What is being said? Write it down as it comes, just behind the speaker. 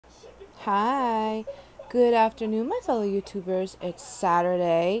Hi. Good afternoon, my fellow YouTubers. It's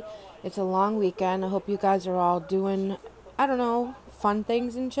Saturday. It's a long weekend. I hope you guys are all doing, I don't know, fun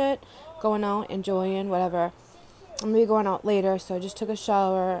things and shit. Going out, enjoying, whatever. I'm gonna be going out later, so I just took a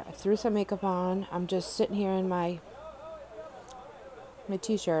shower. I threw some makeup on. I'm just sitting here in my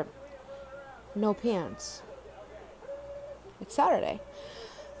t-shirt. No pants. It's Saturday.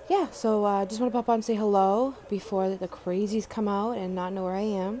 Yeah, so I just want to pop on and say hello before the crazies come out and not know where I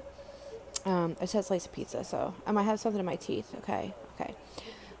am. I just had a slice of pizza, so I might have something in my teeth. Okay, okay.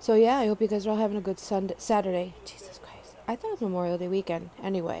 So yeah, I hope you guys are all having a good Saturday. Jesus Christ, I thought it was Memorial Day weekend.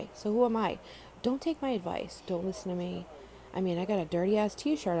 Anyway, so who am I? Don't take my advice. Don't listen to me. I mean, I got a dirty ass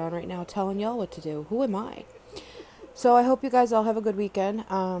T-shirt on right now, telling y'all what to do. Who am I? So I hope you guys all have a good weekend.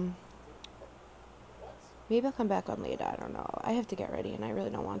 Maybe I'll come back on later. I don't know. I have to get ready, and I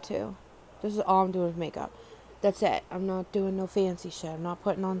really don't want to. This is all I'm doing with makeup. That's it. I'm not doing no fancy shit. I'm not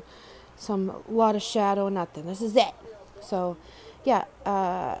putting on some lot of shadow, nothing. This is it. So, yeah.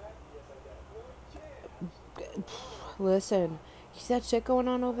 Listen. You see that shit going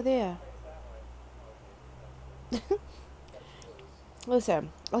on over there?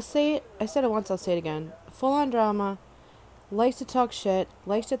 Listen. I'll say it. I said it once. I'll say it again. Full on drama. Likes to talk shit.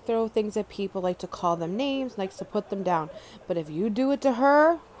 Likes to throw things at people. Like to call them names. Likes to put them down. But if you do it to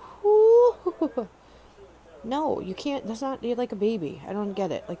her, whoo, no, you can't. That's not. You're like a baby. I don't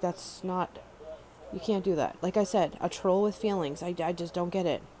get it. Like that's not. You can't do that. Like I said, a troll with feelings. I just don't get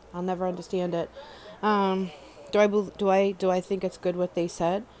it. I'll never understand it. Do I think it's good what they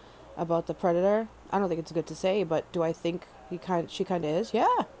said about the predator? I don't think it's good to say, but do I think she kind of is?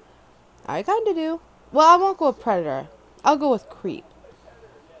 Yeah, I kind of do. Well, I won't go with predator. I'll go with creep.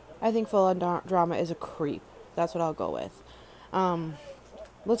 I think full on drama is a creep. That's what I'll go with.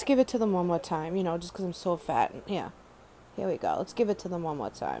 Let's give it to them one more time. You know, just because I'm so fat. Yeah, here we go. Let's give it to them one more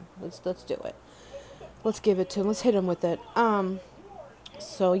time. Let's do it. Let's give it to him. Let's hit him with it.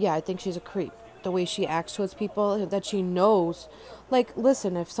 So yeah, I think she's a creep. The way she acts towards people, that she knows. Like,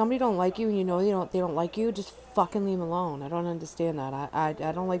 listen, if somebody don't like you and you know they don't like you, just fucking leave them alone. I don't understand that. I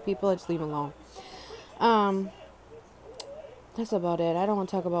don't like people. I just leave them alone. That's about it. I don't want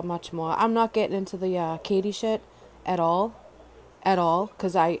to talk about much more. I'm not getting into the Katie shit at all. At all.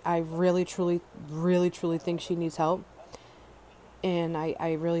 Because I really, truly, really, truly think she needs help. And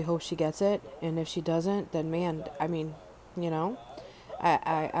I really hope she gets it. And if she doesn't, then man, I mean, you know,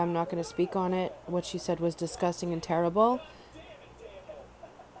 I'm not going to speak on it. What she said was disgusting and terrible.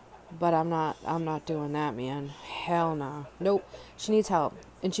 But I'm not doing that, man. Hell no. Nope. She needs help.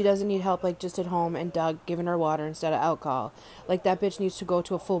 And she doesn't need help like just at home and Doug giving her water instead of alcohol. Like that bitch needs to go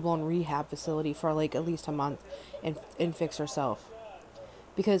to a full-blown rehab facility for like at least a month and fix herself.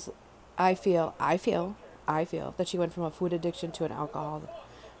 Because I feel that she went from a food addiction to an alcohol.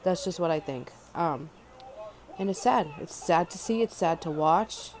 That's just what I think. And it's sad. It's sad to see. It's sad to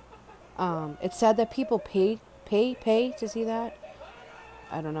watch. It's sad that people pay to see that.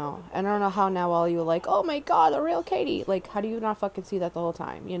 I don't know. And I don't know how now all you are like, oh my god, the real Katie. Like, how do you not fucking see that the whole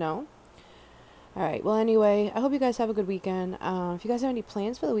time, you know? Alright, well, anyway, I hope you guys have a good weekend. If you guys have any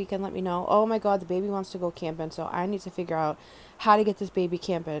plans for the weekend, let me know. Oh my god, the baby wants to go camping, so I need to figure out how to get this baby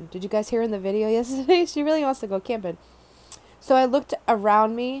camping. Did you guys hear in the video yesterday? She really wants to go camping. So I looked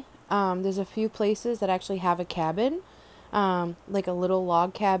around me. There's a few places that actually have a cabin. Like a little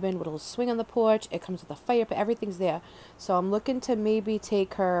log cabin with a little swing on the porch. It comes with a fire, but everything's there. So I'm looking to maybe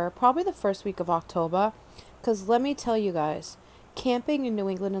take her probably the first week of October. Because let me tell you guys, camping in New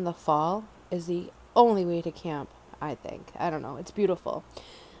England in the fall is the only way to camp, I think. I don't know. It's beautiful.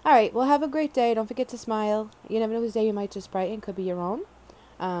 All right. Well, have a great day. Don't forget to smile. You never know whose day you might just brighten. Could be your own.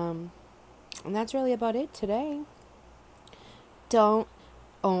 And that's really about it today. Don't.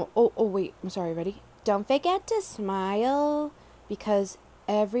 Oh, wait. I'm sorry. Ready? Don't forget to smile because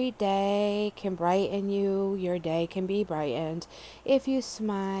every day can brighten you. Your day can be brightened if you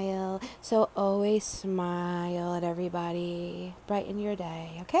smile. So always smile at everybody. Brighten your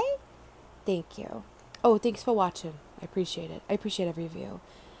day, okay? Thank you. Oh, thanks for watching. I appreciate it. I appreciate every view.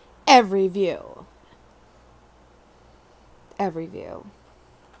 Every view. Every view.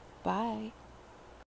 Bye.